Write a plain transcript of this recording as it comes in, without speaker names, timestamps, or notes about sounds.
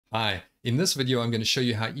Hi, in this video I'm going to show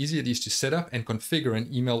you how easy it is to set up and configure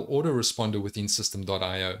an email autoresponder within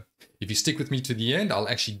System.io. If you stick with me to the end, I'll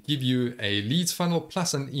actually give you a leads funnel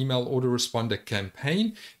plus an email autoresponder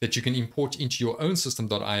campaign that you can import into your own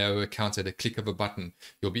System.io account at a click of a button.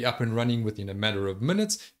 You'll be up and running within a matter of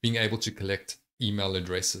minutes, being able to collect email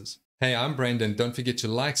addresses. Hey, I'm Brandon. Don't forget to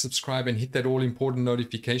like, subscribe, and hit that all-important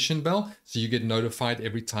notification bell so you get notified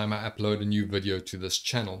every time I upload a new video to this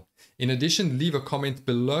channel. In addition, leave a comment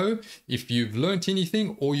below if you've learned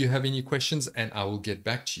anything or you have any questions, and I will get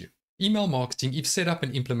back to you. Email marketing, if set up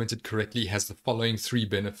and implemented correctly, has the following 3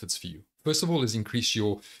 benefits for you. First of all is increase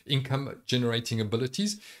your income generating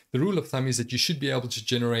abilities. The rule of thumb is that you should be able to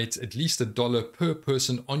generate at least $1 per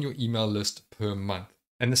person on your email list per month.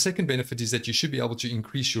 And the second benefit is that you should be able to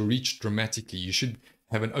increase your reach dramatically. You should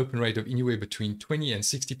have an open rate of anywhere between 20 and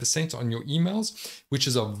 60% on your emails, which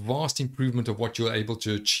is a vast improvement of what you're able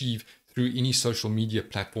to achieve through any social media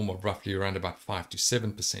platform of roughly around about 5 to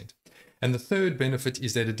 7%. And the third benefit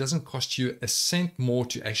is that it doesn't cost you a cent more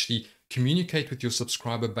to actually communicate with your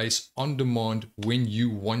subscriber base on demand when you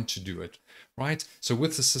want to do it, right? So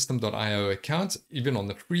with the System.io account, even on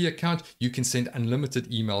the free account, you can send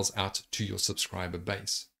unlimited emails out to your subscriber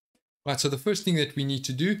base. Right, so the first thing that we need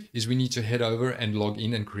to do is we need to head over and log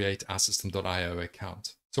in and create our System.io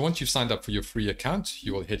account. So once you've signed up for your free account,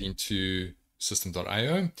 you will head into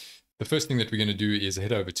System.io. The first thing that we're going to do is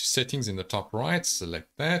head over to settings in the top right, select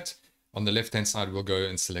that. On the left-hand side, we'll go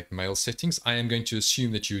and select mail settings. I am going to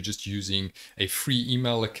assume that you're just using a free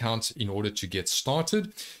email account in order to get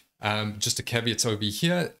started. Just a caveat over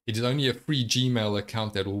here, it is only a free Gmail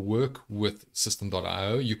account that will work with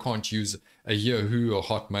System.io. You can't use a Yahoo or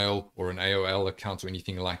Hotmail or an AOL account or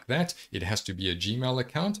anything like that. It has to be a Gmail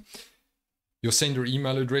account. Your sender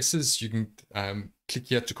email addresses, you can click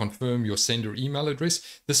here to confirm your sender email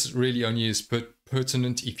address. This really only is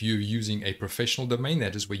pertinent if you're using a professional domain.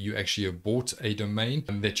 That is where you actually have bought a domain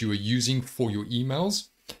that you are using for your emails,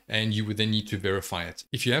 and you would then need to verify it.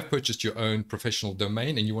 If you have purchased your own professional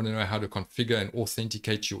domain and you want to know how to configure and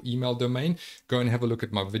authenticate your email domain, go and have a look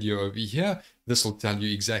at my video over here. This will tell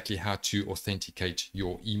you exactly how to authenticate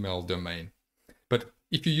your email domain. But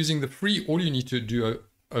if you're using the free, all you need to do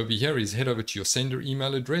over here is head over to your sender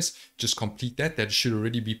email address, just complete that. That should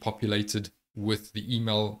already be populated with the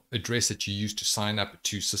email address that you used to sign up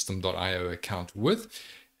to System.io account with.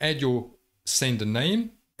 Add your sender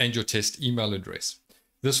name and your test email address.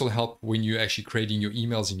 This will help when you're actually creating your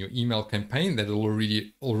emails in your email campaign, that it'll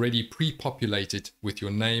already pre-populate it with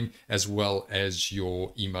your name as well as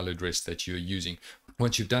your email address that you're using.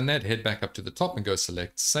 Once you've done that, head back up to the top and go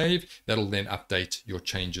select save. That'll then update your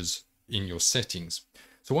changes in your settings.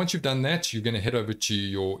 So once you've done that, you're going to head over to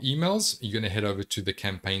your emails. You're going to head over to the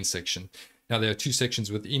campaign section. Now, there are 2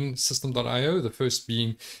 sections within System.io. The first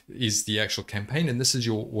being is the actual campaign, and this is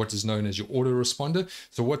what is known as your autoresponder.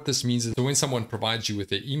 So what this means is that when someone provides you with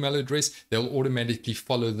their email address, they'll automatically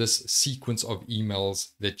follow this sequence of emails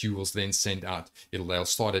that you will then send out. They'll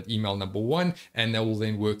start at email number 1, and they will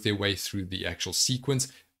then work their way through the actual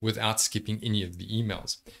sequence without skipping any of the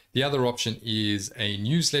emails. The other option is a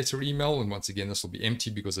newsletter email, and once again, this will be empty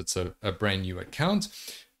because it's a brand new account.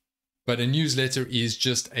 But a newsletter is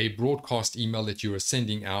just a broadcast email that you are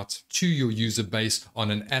sending out to your user base on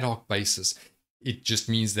an ad hoc basis. It just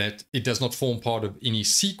means that it does not form part of any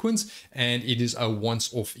sequence, and it is a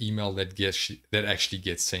once-off email that actually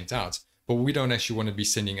gets sent out. But we don't actually want to be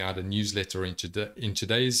sending out a newsletter in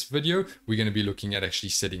today's video. We're going to be looking at actually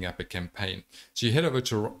setting up a campaign. So you head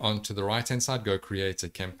over onto the right-hand side, go create a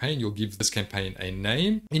campaign. You'll give this campaign a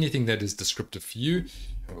name, anything that is descriptive for you.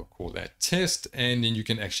 We'll call that test, and then you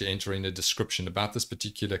can actually enter in a description about this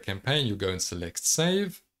particular campaign. You'll go and select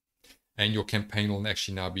save, and your campaign will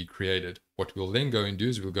actually now be created. What we'll then go and do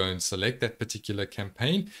is we'll go and select that particular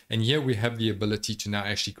campaign, and here we have the ability to now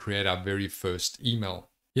actually create our very first email.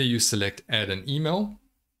 Here you select add an email,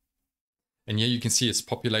 and here you can see it's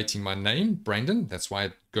populating my name, Brandon. That's why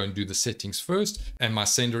I go and do the settings first, and my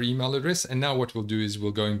sender email address. And now what we'll do is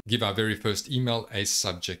we'll go and give our very first email a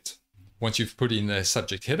subject. Once you've put in the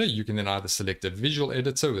subject header, you can then either select a visual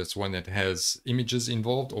editor, that's one that has images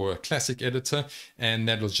involved, or a classic editor, and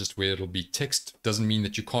that was just where it'll be text. Doesn't mean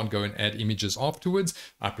that you can't go and add images afterwards.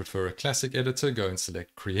 I prefer a classic editor. Go and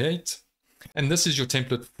select create. And this is your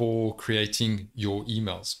template for creating your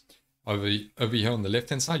emails. Over here on the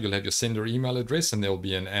left-hand side, you'll have your sender email address, and there'll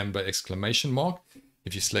be an amber exclamation mark.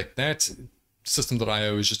 If you select that,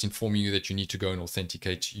 System.io is just informing you that you need to go and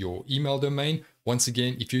authenticate your email domain. Once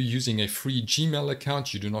again, if you're using a free Gmail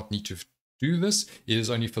account, you do not need to do this. It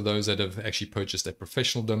is only for those that have actually purchased a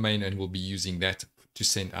professional domain and will be using that to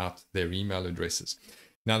send out their email addresses.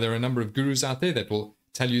 Now, there are a number of gurus out there that will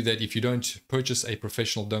tell you that if you don't purchase a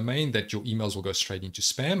professional domain, that your emails will go straight into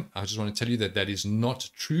spam. I just want to tell you that that is not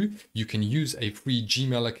true. You can use a free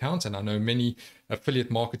Gmail account, and I know many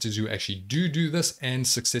affiliate marketers who actually do this and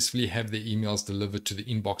successfully have their emails delivered to the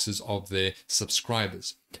inboxes of their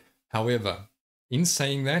subscribers. However, in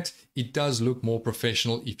saying that, it does look more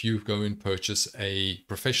professional if you go and purchase a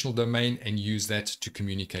professional domain and use that to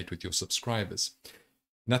communicate with your subscribers.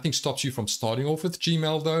 Nothing stops you from starting off with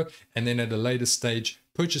Gmail though, and then at a later stage,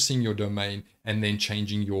 purchasing your domain and then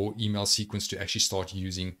changing your email sequence to actually start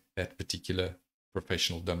using that particular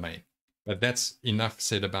professional domain. But that's enough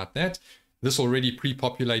said about that. This will already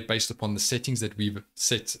pre-populate based upon the settings that we've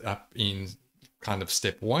set up in kind of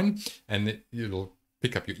step 1, and it'll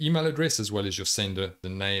pick up your email address as well as your sender, the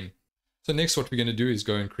name. So next, what we're going to do is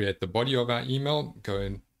go and create the body of our email, go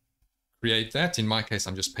and create that. In my case,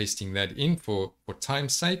 I'm just pasting that in for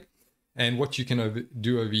time's sake. And what you can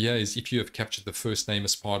do over here is if you have captured the first name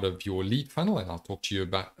as part of your lead funnel, and I'll talk to you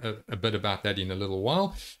about a bit about that in a little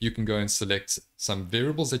while, you can go and select some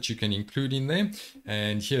variables that you can include in there.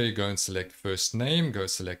 And here you go and select first name, go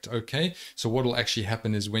select OK. So what will actually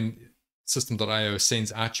happen is when 𝗠cznie𝗺𝗀𝗲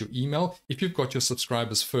sends out your email, if you've got your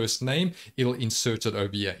subscriber's first name, it'll insert it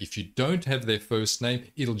over here. If you don't have their first name,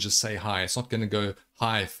 it'll just say hi. It's not going to go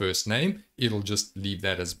hi first name. It'll just leave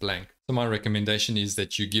that as blank. So my recommendation is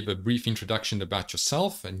that you give a brief introduction about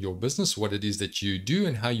yourself and your business, what it is that you do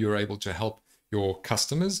and how you're able to help your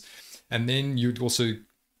customers. And then you'd also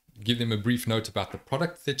give them a brief note about the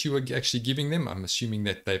product that you are actually giving them. I'm assuming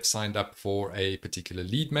that they've signed up for a particular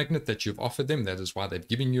lead magnet that you've offered them. That is why they've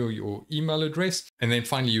given you your email address. And then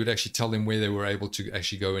finally, you would actually tell them where they were able to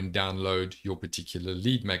actually go and download your particular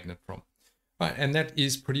lead magnet from. Right, and that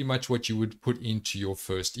is pretty much what you would put into your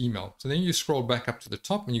first email. So then you scroll back up to the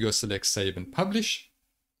top and you go select Save and Publish.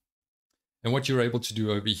 And what you're able to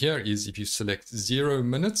do over here is if you select 0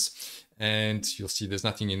 minutes, and you'll see there's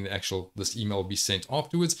nothing in the this email will be sent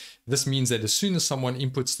afterwards. This means that as soon as someone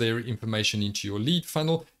inputs their information into your lead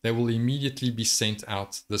funnel, they will immediately be sent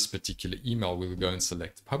out this particular email. We'll go and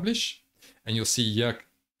select Publish, and you'll see here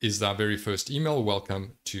is our very first email,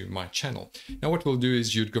 welcome to my channel. Now what we'll do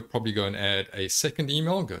is you'd probably go and add a second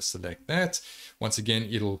email, go select that. Once again,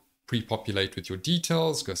 it'll pre-populate with your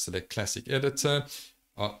details, go select Classic Editor,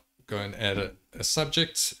 go and add a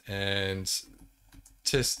subject and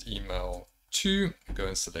test email 2, go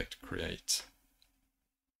and select create.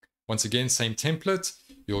 Once again, same template.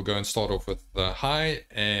 You'll go and start off with the hi,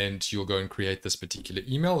 and you'll go and create this particular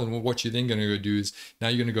email. And what you're then going to go do is now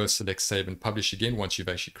you're going to go select save and publish again once you've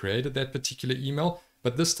actually created that particular email.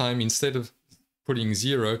 But this time, instead of putting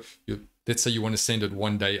 0, let's say you want to send it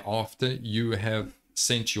 1 day after you have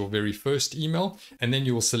sent your very first email, and then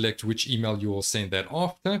you will select which email you will send that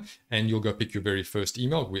after, and you'll go pick your very first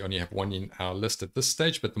email. We only have 1 in our list at this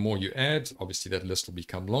stage, but the more you add, obviously that list will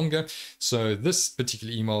become longer. So this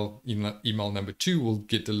particular email number 2 will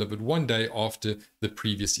get delivered 1 day after the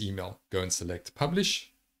previous email. Go and select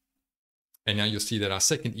publish. And now you'll see that our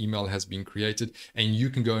second email has been created, and you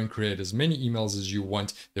can go and create as many emails as you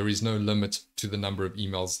want. There is no limit to the number of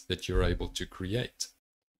emails that you're able to create.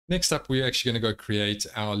 Next up, we're actually going to go create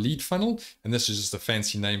our lead funnel. And this is just a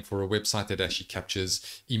fancy name for a website that actually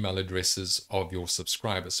captures email addresses of your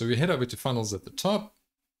subscribers. So we head over to funnels at the top.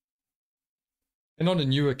 And on a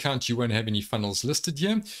new account, you won't have any funnels listed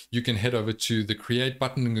here. You can head over to the create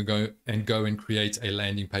button and go and create a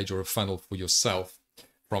landing page or a funnel for yourself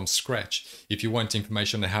from scratch. If you want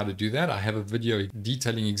information on how to do that, I have a video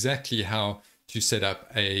detailing exactly how to set up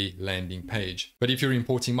a landing page. But if you're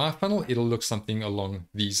importing my funnel, it'll look something along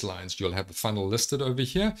these lines. You'll have the funnel listed over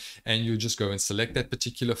here, and you just go and select that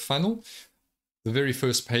particular funnel. The very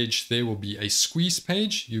first page there will be a squeeze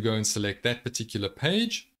page. You go and select that particular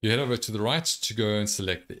page. You head over to the right to go and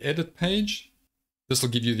select the edit page. This will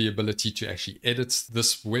give you the ability to actually edit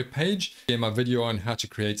this web page. In my video on how to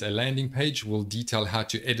create a landing page, will detail how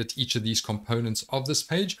to edit each of these components of this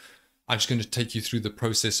page. I'm just going to take you through the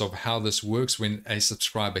process of how this works when a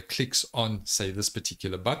subscriber clicks on, say, this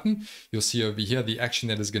particular button. You'll see over here, the action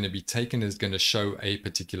that is going to be taken is going to show a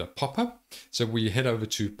particular pop-up. So we head over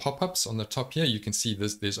to pop-ups on the top here. You can see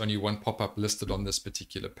this, there's only one pop-up listed on this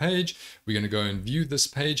particular page. We're going to go and view this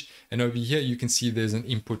page. And over here, you can see there's an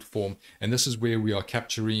input form. And this is where we are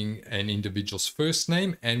capturing an individual's first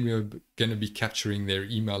name, and we're going to be capturing their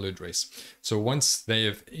email address. So once they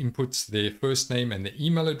have input their first name and their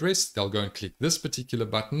email address, they'll go and click this particular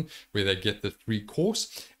button where they get the free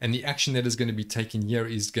course. And the action that is going to be taken here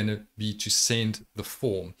is going to be to send the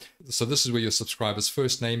form. So this is where your subscriber's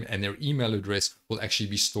first name and their email address will actually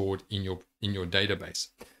be stored in your database.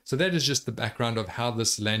 So that is just the background of how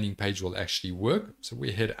this landing page will actually work. So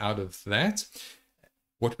we head out of that.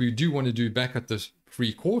 What we do want to do back at the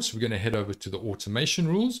free course, we're going to head over to the automation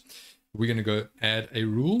rules. We're going to go add a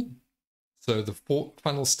rule. So the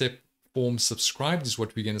funnel step form subscribed is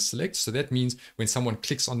what we're going to select. So that means when someone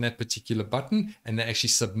clicks on that particular button and they actually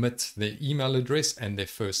submit their email address and their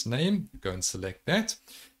first name, go and select that.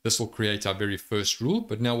 This will create our very first rule.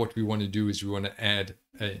 But now what we want to do is we want to add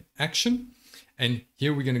an action. And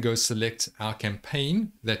here we're going to go select our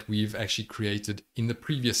campaign that we've actually created in the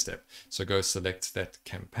previous step. So go select that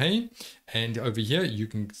campaign. And over here, you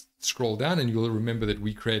can scroll down and you'll remember that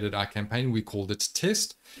we created our campaign. We called it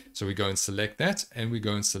test. So we go and select that and we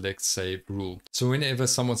go and select save rule. So whenever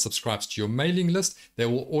someone subscribes to your mailing list, they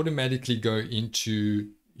will automatically go into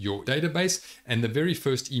your database. And the very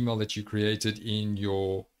first email that you created in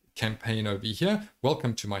your campaign over here,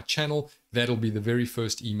 welcome to my channel, that'll be the very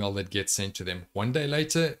first email that gets sent to them. One day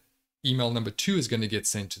later, email number 2 is going to get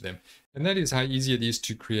sent to them. And that is how easy it is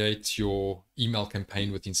to create your email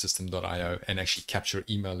campaign within System.io and actually capture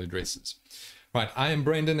email addresses. Right, I am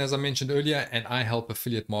Brandon, as I mentioned earlier, and I help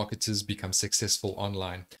affiliate marketers become successful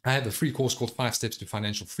online. I have a free course called 5 Steps to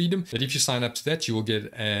Financial Freedom, that if you sign up to that, you will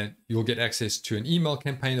get access to an email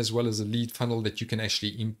campaign as well as a lead funnel that you can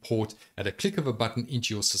actually import at a click of a button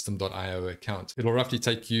into your System.io account. It'll roughly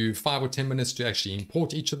take you 5 or 10 minutes to actually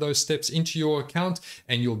import each of those steps into your account,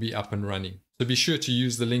 and you'll be up and running. So be sure to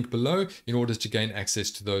use the link below in order to gain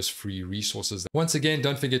access to those free resources. Once again,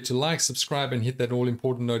 don't forget to like, subscribe, and hit that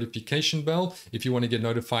all-important notification bell if you want to get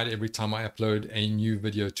notified every time I upload a new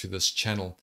video to this channel.